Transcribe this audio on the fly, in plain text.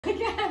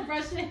Again,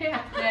 brush your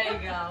hair. There you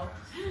go.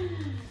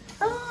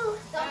 Oh,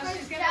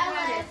 She's gonna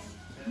have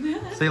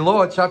it. Say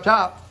Lord, chop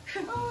chop.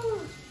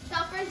 oh,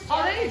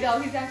 Oh, there you go.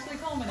 He's actually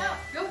combing it.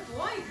 Good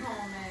boy,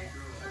 comb it.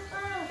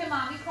 Can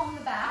mommy comb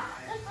the back?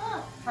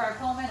 Her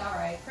comb it? All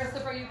right.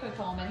 Christopher, you could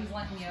comb it. He's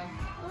letting you.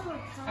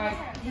 All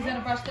right. He's going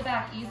to brush the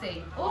back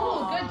easy.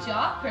 Oh, good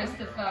job,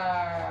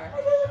 Christopher.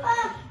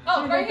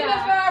 Oh, bring it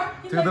up.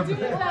 Do the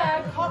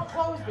back.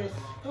 Close this.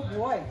 Good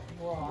boy.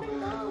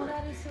 Oh,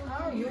 that is so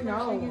Oh, cute. you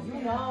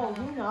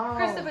know.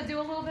 Christopher, do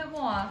a little bit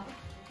more.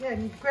 Yeah,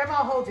 Grandma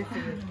holds it for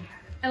you.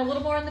 And a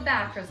little more in the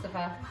back,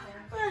 Christopher.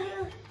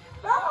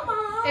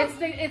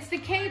 It's the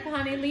cape,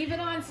 honey. Leave it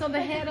on so the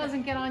hair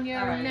doesn't get on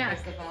your neck.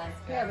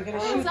 Yeah, we're gonna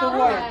It's shoot the all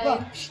water. right.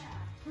 Look.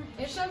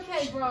 It's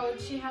okay, bro.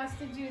 She has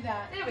to do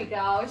that. There we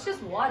go. It's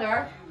just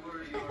water.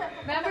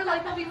 Remember,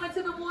 like when we went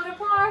to the water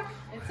park?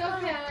 It's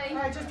okay. All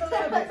right, just a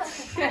little bit.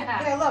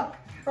 Yeah, look.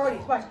 Brody,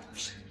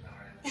 watch.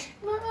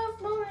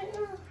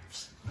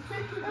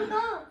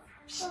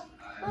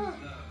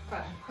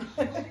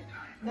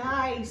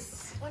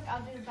 Nice. Look,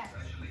 I'll do the back.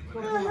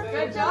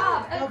 Good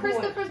job. And Good boy.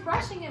 Christopher's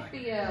brushing it for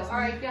you. All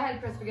right, go ahead,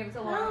 Christopher. Give it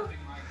to Laura.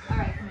 All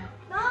right, come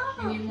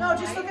here. You need No, more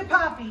just light? look at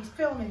Poppi. He's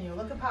filming you.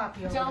 Look at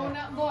Poppi over Don't,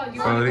 there. Lord,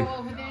 you Sorry. want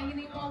to go over there? You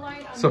need more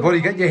light? So, buddy,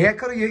 you getting your hair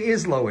cut or your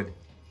ears lowered?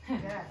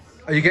 Yes.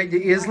 Are you getting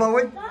your ears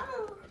lowered?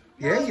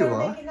 Yeah, you Gotta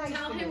are. make it nice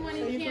Tell for him you. when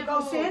So he you can can't go.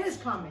 move. Santa's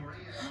coming.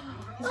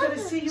 He's gonna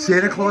see you. with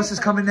Santa your Claus is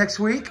haircut. coming next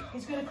week.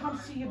 He's gonna come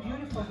see your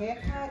beautiful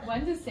haircut.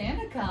 When does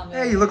Santa come?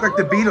 Hey, you look like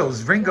the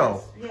Beatles,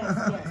 Ringo.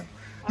 Yes.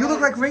 You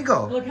look like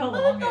Ringo. Look how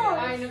long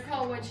Hi, it is.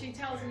 Nicole, when she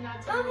tells him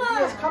not to move.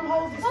 Yes, come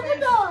hold his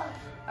face.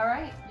 All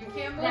right. You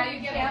can't move. Now you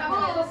you get can't a move.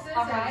 couple of scissors.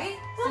 All right.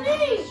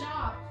 Scissors are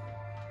sharp.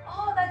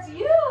 Oh, that's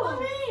you.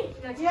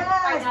 That's you. Yes,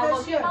 All right, now that's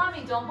look you. at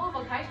mommy. Don't move,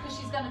 okay? Because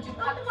she's going to do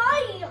cut.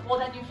 Well,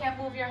 then you can't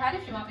move your head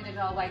if you want me to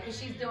go away. Because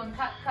she's doing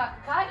cut,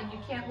 and you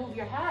can't move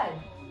your head.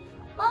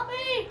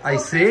 I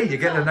see. You're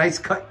getting a nice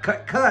cut.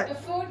 The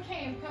food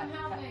came. Cut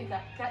how big?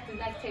 Cut. Does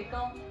that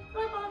tickle?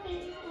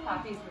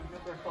 Poppy's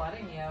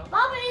recording you.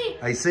 I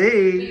But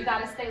see. you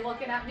gotta stay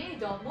looking at me.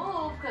 Don't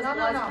move, because No,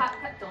 no, no. cut.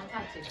 Don't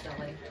touch it,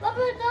 silly.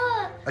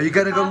 Are you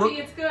gonna go Poppy, look?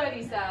 it's good,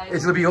 he says.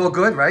 It's gonna be all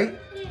good, right?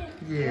 Good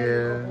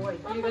Yeah. boy.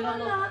 You're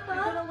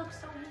gonna look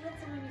so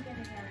handsome when you get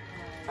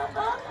a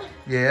haircut.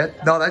 Yeah.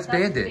 No, that's That's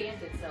Bandit.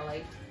 Bandit,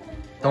 silly.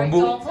 Don't All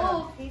move. right, Don't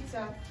move.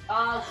 Pizza.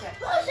 Okay.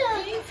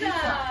 Pizza.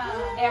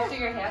 After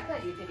your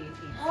haircut, you could eat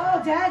pizza.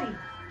 Oh, Daddy.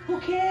 Who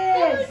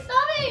cares?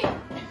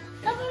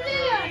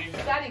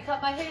 Daddy,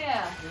 cut my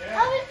hair.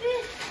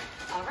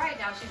 All right,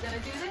 now she's gonna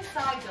do this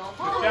side. Don't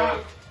Good move. job.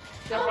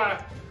 Don't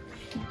Bye.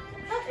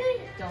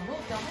 Don't move.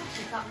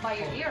 She's cutting by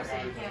your ear, so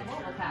you can't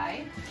move,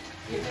 okay?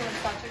 You're doing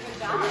such a good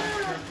job.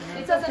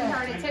 It doesn't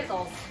hurt, it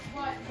tickles.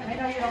 What? I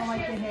know you don't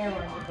like your hair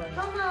or anything.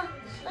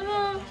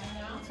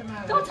 What's the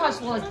matter? Don't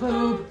touch Laura's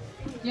boob.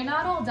 You're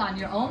not all done.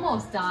 You're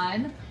almost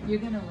done. You're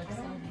gonna look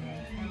so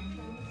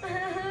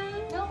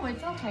handsome. No,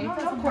 it's okay. It No,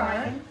 doesn't don't hurt.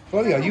 cry.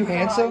 Buddy, are you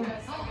handsome?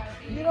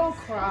 You don't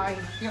cry.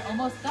 You're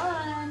almost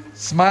done.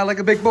 Smile like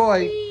a big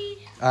boy.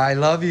 I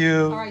love All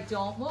you. right,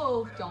 don't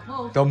move. Don't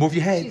move. Don't move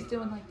your She's head.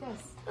 doing like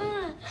this.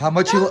 How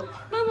much you?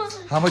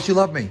 How much you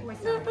love me?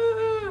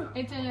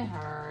 It didn't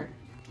hurt.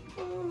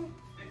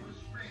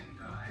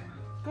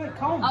 Good,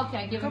 comb.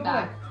 Okay, give it Good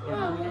back. boy.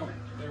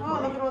 Oh,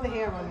 look at all the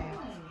hair on there.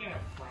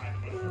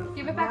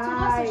 Give it back to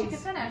her so she can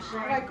Nice. finish.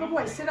 All right, good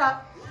boy. Sit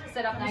up.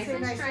 Sit up nice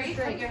and nice and straight.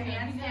 straight. Take your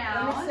hands Let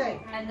down. me see.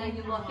 And then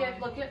you look at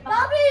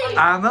Poppy.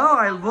 I know.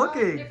 I'm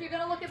looking. If you're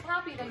gonna look at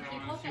Poppy, then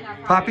keep looking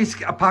at Poppy.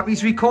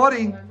 Poppy's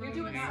recording. You're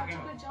doing such a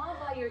good job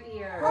by your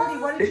ear. Brody,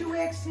 what did you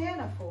ask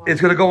Santa for?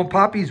 It's gonna go in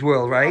Poppy's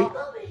world, right?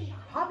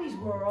 Poppy's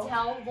world.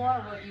 Tell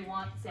Laura what you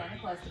want Santa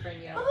Claus to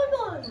bring you.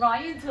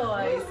 Ryan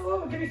toys.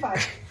 Oh, give me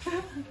 5.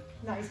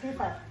 Nice, give me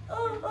 5.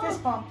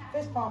 Fist pump,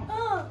 fist pump.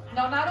 No,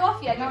 not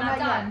off yet. You're No, not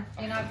not done.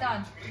 You're not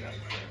done.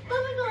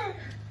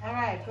 All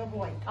right, good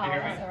boy. Oh,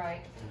 that's all right.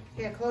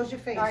 Here, close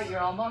your face. All right, you're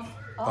almost.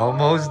 Oh,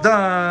 Almost You're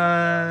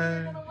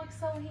done. gonna look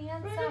so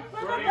handsome.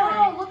 Brody,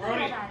 Oh, look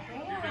Brody, at that you're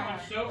doing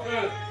hair. so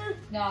good.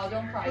 No,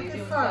 don't cry. You're Look at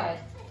doing fur.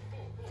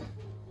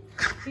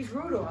 good. He's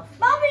Rudolph.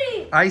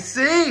 I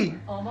see.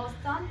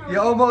 Almost done, Brody.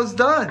 You're almost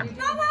done.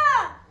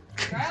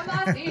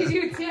 Grandma sees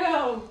you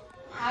too.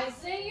 I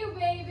see you,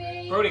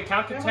 baby. Brody,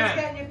 count to Grandma's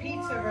 10. getting your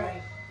pizza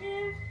ready.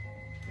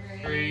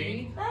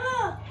 3,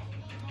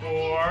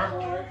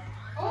 4.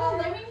 Oh,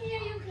 let me hear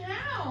you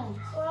count.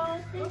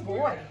 Good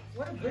boy.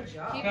 What a good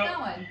job. Keep No.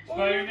 going.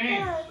 Spell your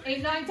name.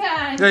 8, 9,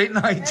 10. 8,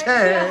 9,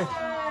 10.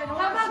 How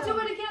about do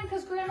it again?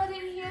 Because Grandma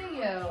didn't hear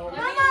you. All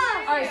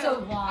right,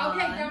 so 1.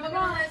 Okay, Grandma,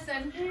 gonna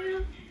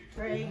listen.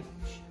 3,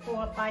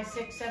 4, 5,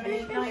 6, 7,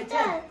 8, 9,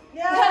 10.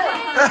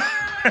 Yeah.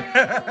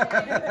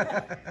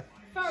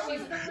 First, the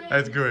ring.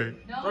 That's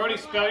great. No. Brody,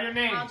 spell your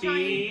name. I'll try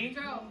D, and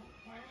go.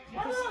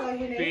 Just spell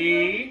your name.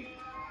 B,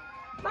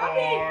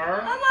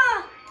 R.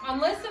 I'm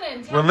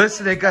listening. Tell We're me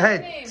listening. Go what's the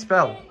ahead. name.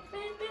 Spell.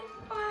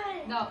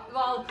 No,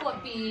 well,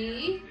 put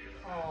B.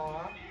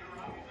 R.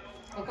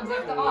 What comes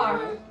after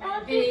R?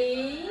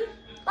 B.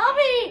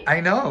 I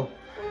know.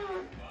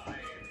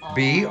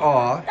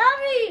 B-R.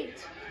 Mommy.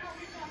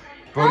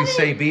 Brody,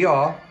 say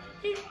B-R.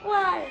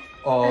 D-Y.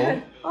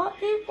 O. Oh,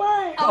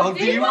 D-Y.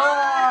 O-D-Y.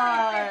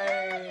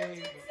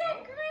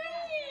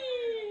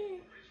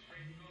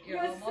 You're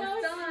You're almost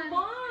so done.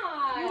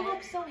 smart. You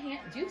look so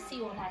handsome. Do you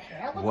see all that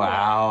hair? Look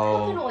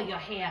Wow. Look at all your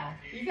hair.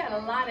 You got a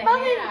lot of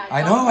Mommy. hair.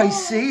 I know, I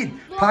see it.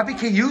 Poppy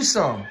can use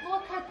some.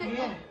 Look at the.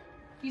 Yeah.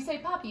 You say,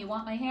 Poppy, you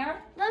want my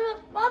hair?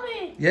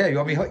 Mommy. Yeah, you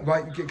want me?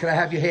 Can I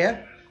have your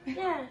hair?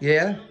 Yeah.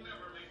 Yeah.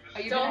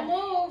 Are you Don't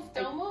gonna, move.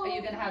 Don't Are move.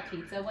 you gonna have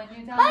pizza when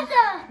you're done?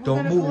 Pasta.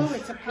 Don't move.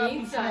 It's a Poppi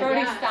Pizza. side.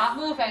 Brody, Yeah. stop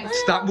moving.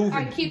 Stop All moving.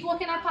 right, keep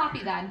looking at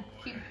Poppy then.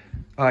 Keep.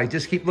 All right,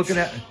 just keep looking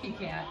at. He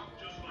can't.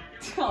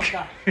 Oh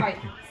God. All right,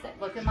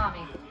 look at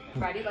mommy.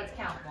 Ready? Let's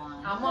count.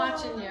 1. I'm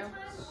watching you.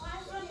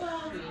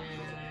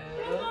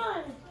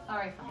 All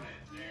right, fine.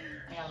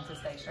 I got him to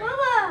stay straight.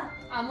 Mama.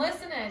 I'm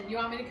listening. You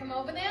want me to come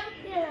over there?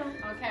 Yeah.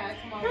 Okay, I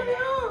come over there.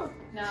 No.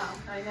 No,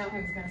 I know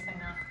who's gonna say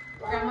no.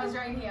 Grandma's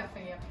right here for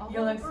you. Oh,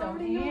 You look so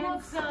Brody, you look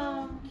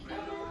handsome.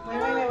 Wait,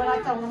 we're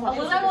not done. One more. A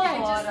little It's okay,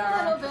 just water. a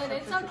little bit.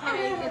 It's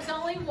okay. It's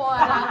only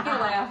water. He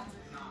laughed.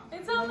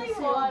 It's only Good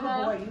boy,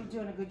 water. you're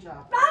doing a good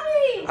job.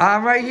 Mommy.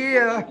 I'm right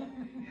here.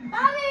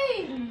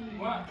 Mommy.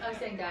 What? I was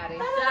saying daddy.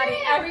 Daddy,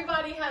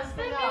 everybody has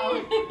to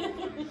know.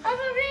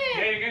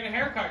 Yeah, you're getting a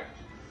haircut.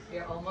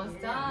 You're almost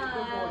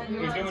done.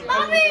 You're doing a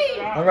Mommy! good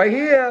job. I'm right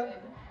here.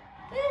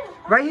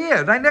 Right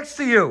here, right next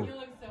to you. You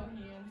look so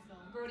handsome.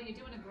 Brody, you're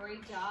doing a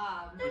great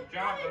job. Good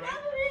job,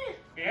 Brody.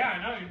 Yeah, I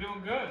know, you're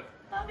doing good.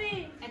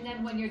 Mommy. And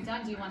then when you're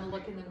done, do you want to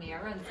look in the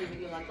mirror and see what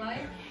you look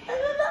like?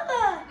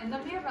 Mama. In the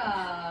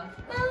mirror.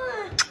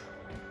 Mama.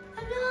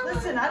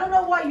 Listen, I don't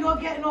know why you're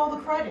getting all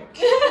the credit.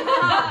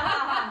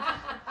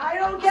 I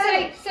don't get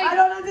Say- it. say- I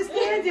don't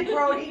understand it,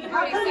 Brody. How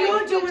Brody, come say you're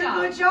good doing job.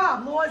 a good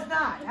job? Laura's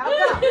not. How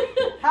come?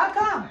 How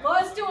come?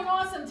 Laura's doing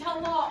awesome. Tell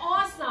Laura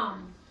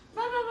awesome.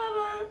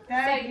 Mama.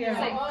 Thank Say, you.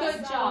 say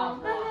good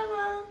job.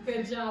 Mama.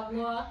 Good job,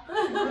 Laura.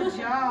 Good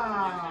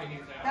job.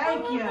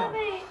 Thank you.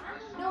 Mommy.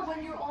 No,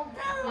 when you're all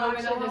done. Want No, me to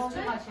actually, there's hold too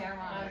it? much hair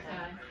on it. Okay.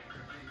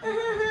 Watch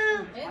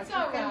It's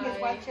your fingers,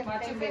 alright. watch your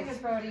Watch your fingers,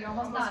 Brody. You're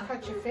almost Almost done.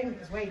 cut your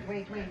fingers. Wait.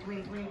 One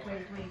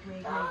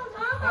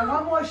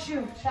Mama. more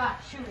shoot.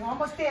 Shoot. We're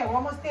almost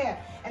there.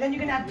 And then you're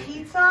gonna have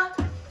pizza.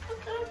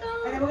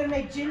 And then we're gonna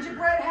make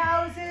gingerbread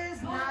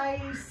houses.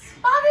 Nice.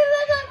 Mommy.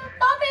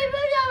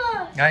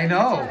 I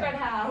know. Gingerbread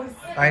house.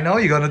 I know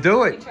you're gonna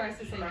do He it. tries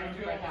to say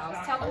gingerbread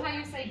house. Tell them how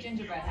you say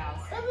gingerbread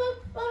house. Mama.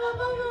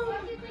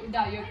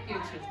 No, you're too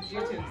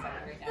excited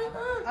right now.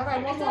 All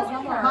right, one It more.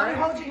 doesn't work. Mommy,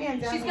 hold your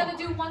hand down She's there. gonna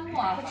do one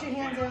more. Put your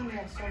hand down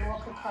there so Laura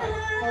can cut.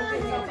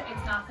 Hold your hand.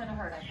 It's not gonna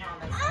hurt,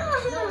 I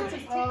promise. No, it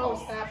just Oh,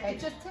 tickles. stop It it.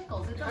 just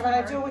tickles. It All doesn't right,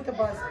 I hurt. do it with the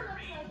buzzer.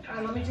 All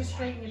right, let me just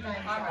straighten your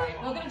bangs. All right,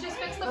 we're gonna just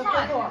fix the Look at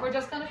front. Laura. We're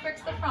just gonna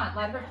fix the front.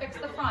 Let her fix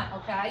the front,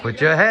 okay?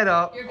 Put your head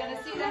up. You're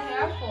gonna see the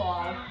hair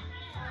fall.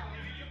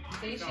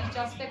 See, she's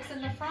just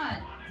fixing the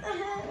front.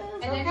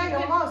 And then Okay, you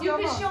can almost.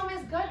 show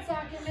Miss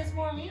Goodzak and Miss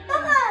Maureen. Oh,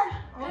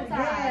 That's yeah,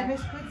 all right.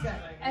 Miss Goodzak.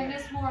 And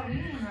Miss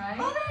Maureen, right?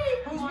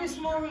 Who's Miss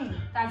Maureen?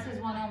 That's his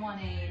one-on-one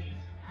aide.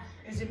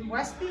 Is it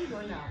Westby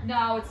or no?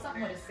 No, it's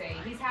something with a C.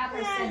 He's had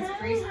her since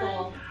preschool.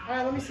 All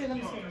right, let me see.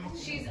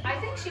 I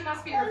think she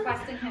must be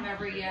requesting him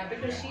every year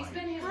because she's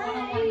been his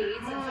one-on-one aide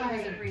since he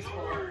was in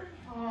preschool.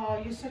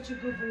 Oh, you're such a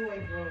good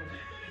boy, bro.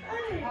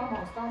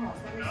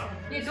 Almost. Let me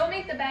see. Yeah, don't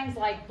make the bangs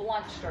like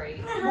blunt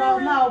straight. Well,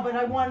 no, but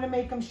I wanted to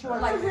make them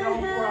short like they don't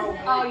grow.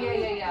 Oh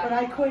yeah. But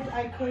I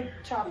could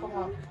chop them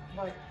up,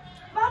 but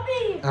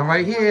Mommy. I'm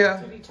right to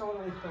here. be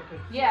totally crooked.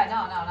 Yeah,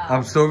 no.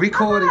 I'm still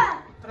recording.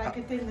 But I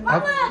could thin them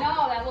Up. up.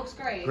 No, that looks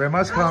great.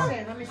 Grandma's Let me come. see.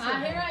 Let me see.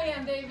 Here I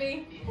am,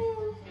 baby.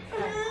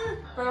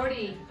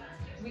 Brody,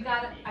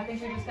 I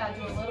think we just gotta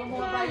do a little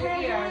more by your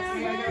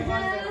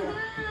ears.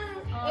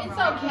 It's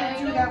I okay.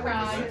 do Don't that with the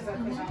cry. scissors,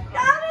 'cause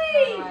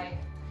I'm- Alright.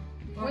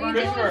 What are you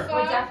doing, Christopher.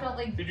 We're Far?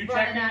 definitely Did you check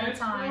running in out of this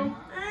time. room?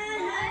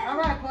 All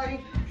right,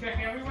 buddy. Check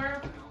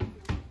everywhere?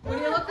 What are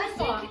you looking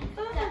for?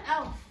 The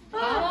elf.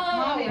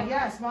 Mommy, Oh,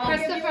 yes, mommy.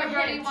 Christopher,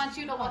 Brody wants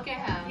you to look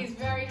at him. he's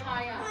very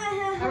high up.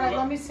 All right,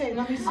 let me see.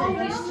 Oh, He's trying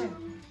to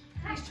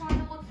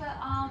look for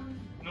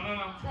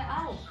No. the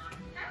elf.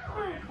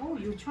 Oh,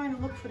 you're trying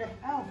to look for the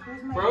elf.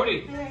 Where's my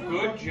Brody, There you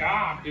good go.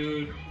 job,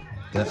 dude.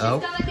 The She's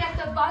elf. gonna get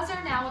the buzzer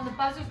now, and the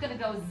buzzer's gonna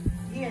go. Zzz.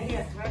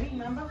 Here. Ready?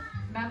 Remember?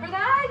 Remember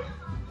that?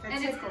 That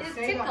And tickles. it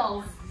Say it.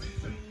 tickles.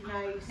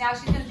 Nice. Now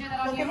she's gonna do that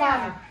on Look your at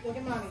mommy. hair. Look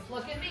at mommy.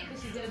 Look at me,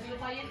 because she's gonna do it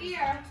by your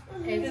ear.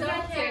 It's Does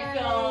that okay.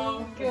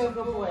 tickle? Good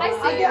boy. I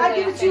see I'll you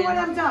give it to you when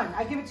laughing. I'm done.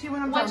 I'll give it to you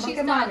when I'm Once done. she's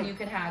Look at done, mommy. you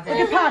can have Look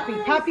it. at Poppy.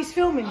 Poppy's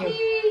filming you.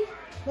 Eee.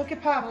 Look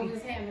at Hold Poppy.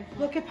 his hand.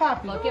 Look at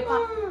Poppy. Look at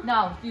Pop.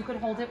 No, you can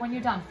hold it when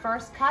you're done.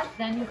 First cut,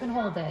 then you can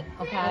hold it.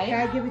 Okay, Okay?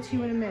 I'll give it to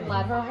you in a minute.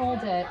 Let her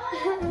hold it.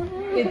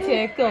 It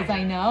tickles,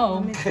 I know.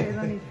 Let me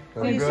see.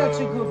 Oh, you're such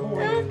a good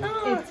boy.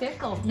 It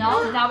tickles.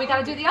 No, now we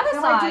gotta do the other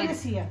No, I do side.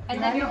 this here. And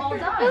then you're all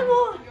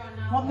done.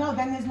 Well, no,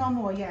 then there's no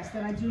more. Yes,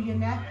 then I do your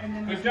neck and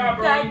then Good there's job,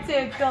 no Brody. That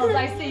tickles.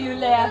 I see you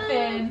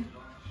laughing.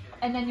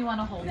 And then you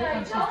wanna hold it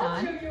when she's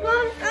done.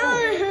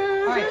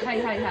 All right,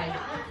 hi.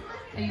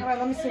 All right,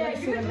 let me see.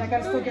 I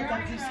gotta still get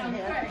that decent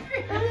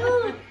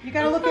hair. You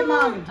gotta look at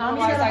mommy. Mommy's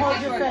Otherwise, gotta I hold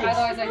think your we're, face.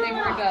 otherwise, I think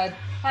we're good.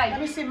 Let Hi.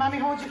 me see. Mommy,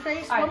 hold your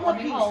face. All right, One more let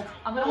me piece. hold.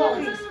 I'm gonna One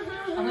hold. more piece.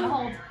 I'm gonna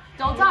hold.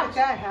 Don't Look at touch.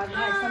 that. How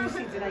nice. Let me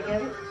see. Did I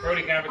get it?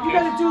 Brody, can I have a You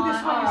kiss? gotta do this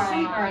when All you right,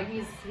 see. all right,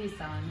 he's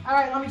done. All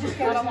right, let me just I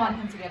get don't it. want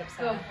him to get upset.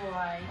 Good boy.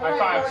 High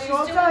five. Brody,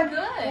 all He's done. doing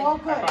good. All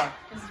good. High five.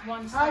 Is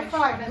one High side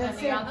five. shorter than That's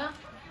the it. other?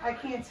 I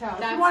can't tell. If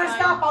That's you want to fine.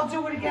 stop, I'll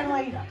do it again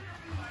later.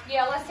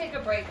 Yeah, let's take a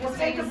break. We'll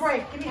take a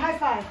break. Give me a high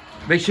five.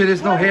 Make sure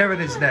there's no hair in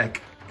his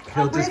neck.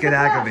 He'll Where's just get the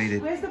brush?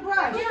 aggravated. Where's the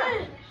brush?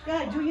 Go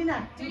ahead, do your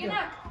neck. Do your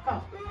neck.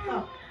 Go,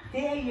 go.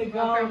 There you Go,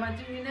 go. Grandma,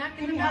 do your neck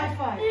Give in me the a high back.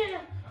 five.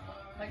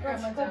 Like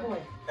That's Grandma a good did.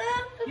 boy.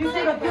 You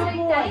did a good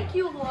boy. Thank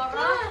you,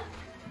 Laura.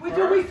 We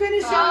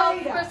finish it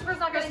later. Christopher's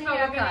not getting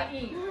Christopher, a we're gonna haircut.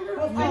 eat.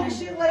 We'll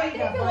finish it It later.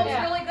 looks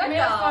Yeah. really good Come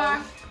here, Far.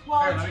 though.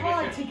 Well, Here, it's let me get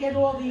hard you- to get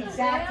all the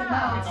exact Yeah.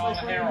 amounts Take all like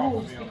the when hair it off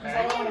moves of you, because okay?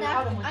 I don't want to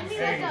cut them with I the need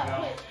There same. you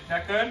go. Is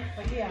that good?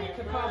 But yeah, it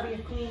could probably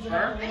have cleaned it Sure.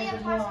 up a little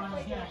bit more on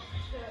his neck.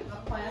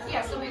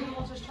 Yeah, so maybe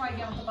we'll just try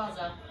again with the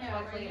buzzer.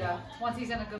 Like later. Once he's in a good